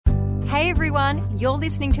Hey everyone, you're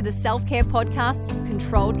listening to the self-care podcast,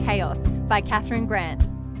 Controlled Chaos by Catherine Grant.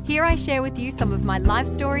 Here I share with you some of my life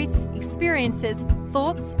stories, experiences,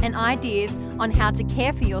 thoughts and ideas on how to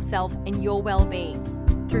care for yourself and your well-being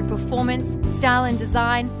through performance, style and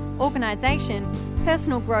design, organisation,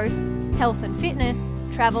 personal growth, health and fitness,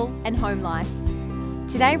 travel and home life.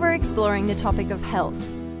 Today we're exploring the topic of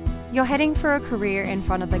health. You're heading for a career in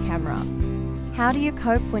front of the camera. How do you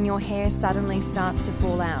cope when your hair suddenly starts to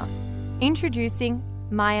fall out? Introducing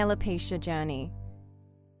My Alopecia Journey.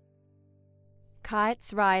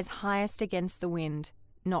 Kites rise highest against the wind,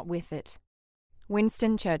 not with it.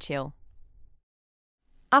 Winston Churchill.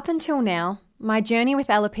 Up until now, my journey with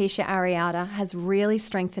alopecia areata has really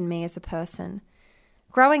strengthened me as a person.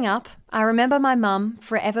 Growing up, I remember my mum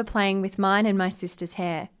forever playing with mine and my sister's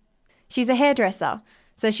hair. She's a hairdresser,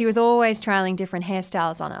 so she was always trialling different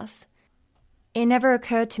hairstyles on us. It never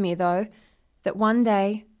occurred to me, though, that one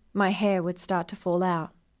day my hair would start to fall out.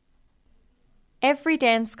 Every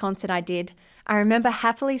dance concert I did, I remember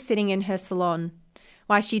happily sitting in her salon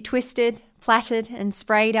while she twisted, plaited and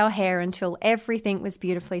sprayed our hair until everything was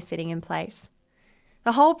beautifully sitting in place.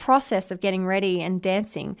 The whole process of getting ready and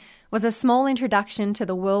dancing was a small introduction to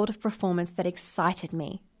the world of performance that excited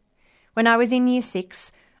me. When I was in Year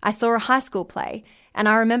 6, I saw a high school play, and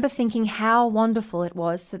I remember thinking how wonderful it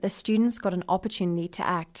was that the students got an opportunity to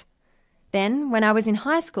act. Then, when I was in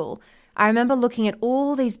high school, I remember looking at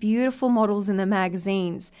all these beautiful models in the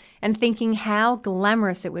magazines and thinking how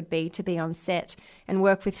glamorous it would be to be on set and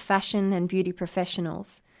work with fashion and beauty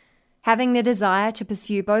professionals. Having the desire to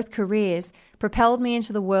pursue both careers propelled me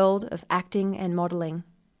into the world of acting and modelling.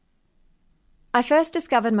 I first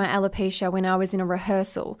discovered my alopecia when I was in a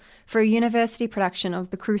rehearsal for a university production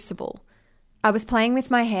of The Crucible. I was playing with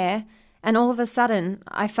my hair, and all of a sudden,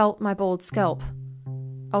 I felt my bald scalp.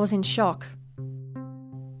 I was in shock.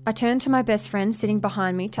 I turned to my best friend sitting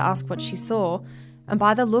behind me to ask what she saw, and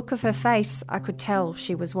by the look of her face, I could tell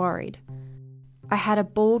she was worried. I had a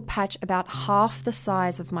bald patch about half the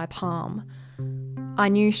size of my palm. I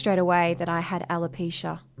knew straight away that I had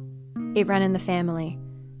alopecia. It ran in the family.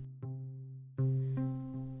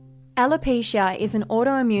 Alopecia is an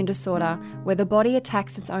autoimmune disorder where the body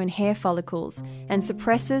attacks its own hair follicles and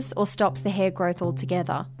suppresses or stops the hair growth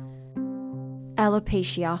altogether.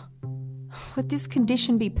 Alopecia. Would this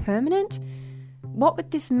condition be permanent? What would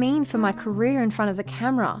this mean for my career in front of the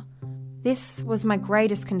camera? This was my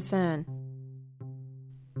greatest concern.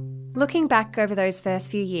 Looking back over those first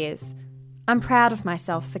few years, I'm proud of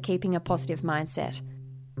myself for keeping a positive mindset.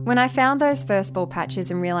 When I found those first bald patches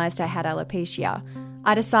and realised I had alopecia,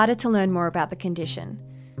 I decided to learn more about the condition.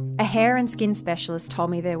 A hair and skin specialist told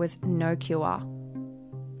me there was no cure.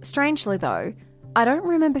 Strangely though, I don't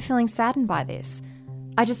remember feeling saddened by this.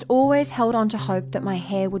 I just always held on to hope that my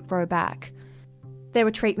hair would grow back. There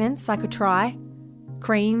were treatments I could try,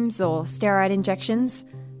 creams or steroid injections,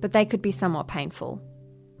 but they could be somewhat painful.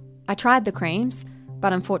 I tried the creams,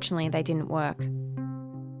 but unfortunately they didn't work.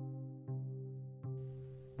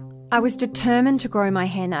 I was determined to grow my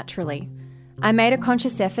hair naturally. I made a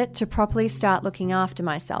conscious effort to properly start looking after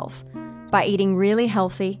myself by eating really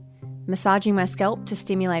healthy, massaging my scalp to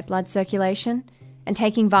stimulate blood circulation, and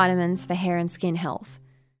taking vitamins for hair and skin health.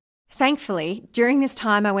 Thankfully, during this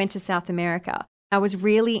time I went to South America. I was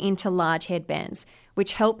really into large headbands,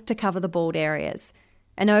 which helped to cover the bald areas.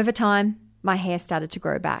 And over time, my hair started to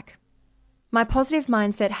grow back. My positive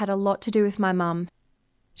mindset had a lot to do with my mum.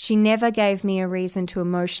 She never gave me a reason to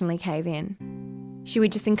emotionally cave in. She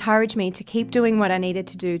would just encourage me to keep doing what I needed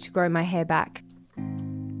to do to grow my hair back.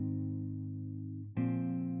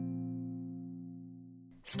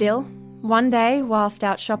 Still, one day, whilst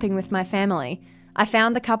out shopping with my family, I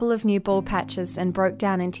found a couple of new bald patches and broke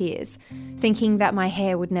down in tears, thinking that my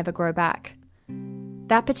hair would never grow back.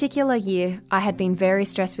 That particular year, I had been very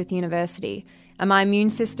stressed with university, and my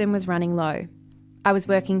immune system was running low. I was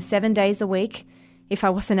working 7 days a week. If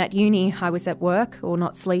I wasn't at uni, I was at work or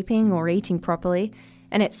not sleeping or eating properly,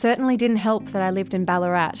 and it certainly didn't help that I lived in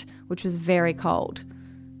Ballarat, which was very cold.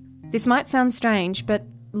 This might sound strange, but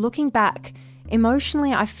looking back,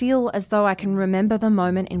 emotionally I feel as though I can remember the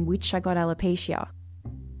moment in which I got alopecia.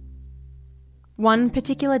 One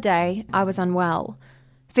particular day, I was unwell,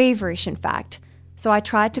 feverish in fact, so I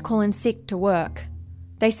tried to call in sick to work.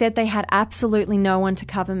 They said they had absolutely no one to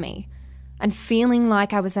cover me, and feeling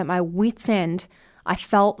like I was at my wit's end, I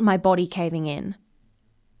felt my body caving in.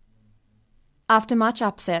 After much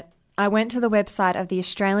upset, I went to the website of the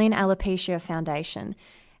Australian Alopecia Foundation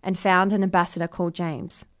and found an ambassador called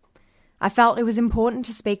James. I felt it was important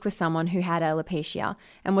to speak with someone who had alopecia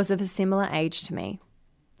and was of a similar age to me.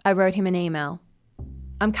 I wrote him an email.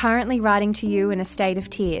 I'm currently writing to you in a state of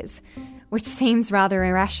tears, which seems rather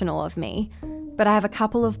irrational of me, but I have a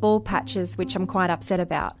couple of bald patches which I'm quite upset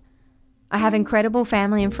about. I have incredible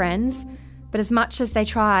family and friends, but as much as they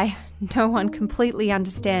try, no one completely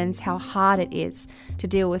understands how hard it is to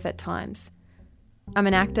deal with at times. I'm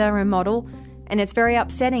an actor and model, and it's very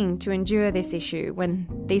upsetting to endure this issue when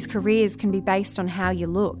these careers can be based on how you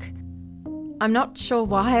look. I'm not sure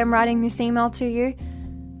why I'm writing this email to you.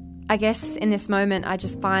 I guess in this moment I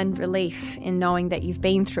just find relief in knowing that you've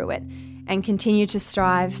been through it and continue to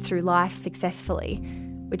strive through life successfully,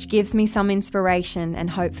 which gives me some inspiration and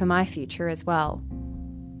hope for my future as well.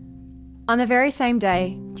 On the very same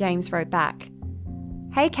day, James wrote back,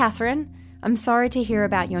 "Hey Catherine, I'm sorry to hear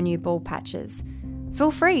about your new bald patches.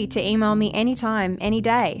 Feel free to email me anytime, any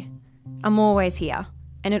day. I'm always here,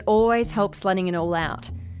 and it always helps letting it all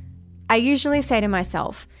out. I usually say to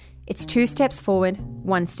myself, it's 2 steps forward,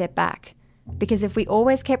 1 step back. Because if we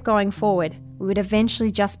always kept going forward, we would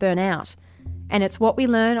eventually just burn out. And it's what we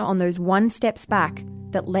learn on those 1 steps back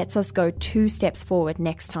that lets us go 2 steps forward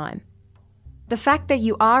next time. The fact that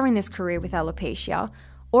you are in this career with alopecia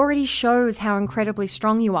already shows how incredibly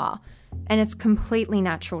strong you are, and it's completely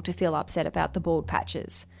natural to feel upset about the bald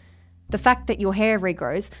patches. The fact that your hair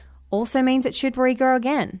regrows also means it should regrow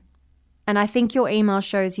again. And I think your email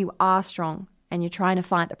shows you are strong and you're trying to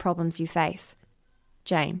fight the problems you face.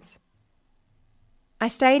 James." I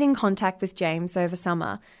stayed in contact with James over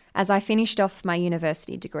summer as I finished off my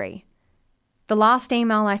university degree. The last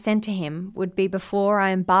email I sent to him would be before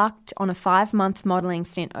I embarked on a 5-month modelling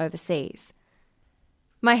stint overseas.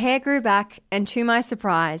 My hair grew back, and to my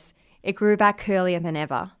surprise, it grew back curlier than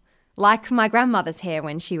ever, like my grandmother's hair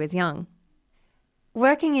when she was young.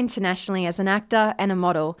 Working internationally as an actor and a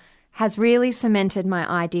model has really cemented my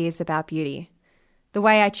ideas about beauty, the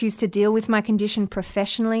way I choose to deal with my condition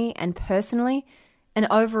professionally and personally, and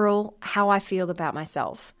overall how I feel about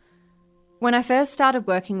myself. When I first started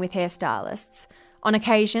working with hairstylists, on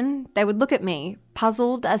occasion they would look at me,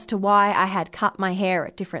 puzzled as to why I had cut my hair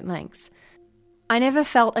at different lengths. I never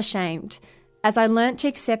felt ashamed, as I learnt to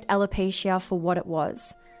accept alopecia for what it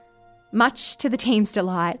was. Much to the team's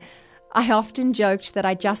delight, I often joked that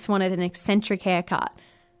I just wanted an eccentric haircut.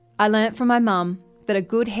 I learnt from my mum that a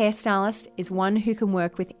good hairstylist is one who can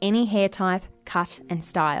work with any hair type, cut and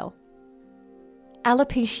style.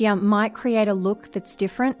 Alopecia might create a look that's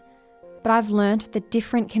different, but I've learnt that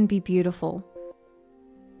different can be beautiful.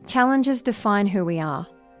 Challenges define who we are.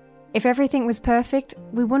 If everything was perfect,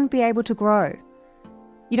 we wouldn't be able to grow.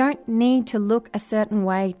 You don't need to look a certain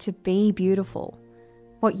way to be beautiful.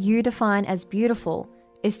 What you define as beautiful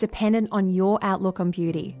is dependent on your outlook on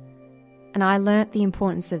beauty. And I learnt the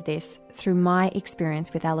importance of this through my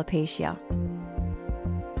experience with alopecia.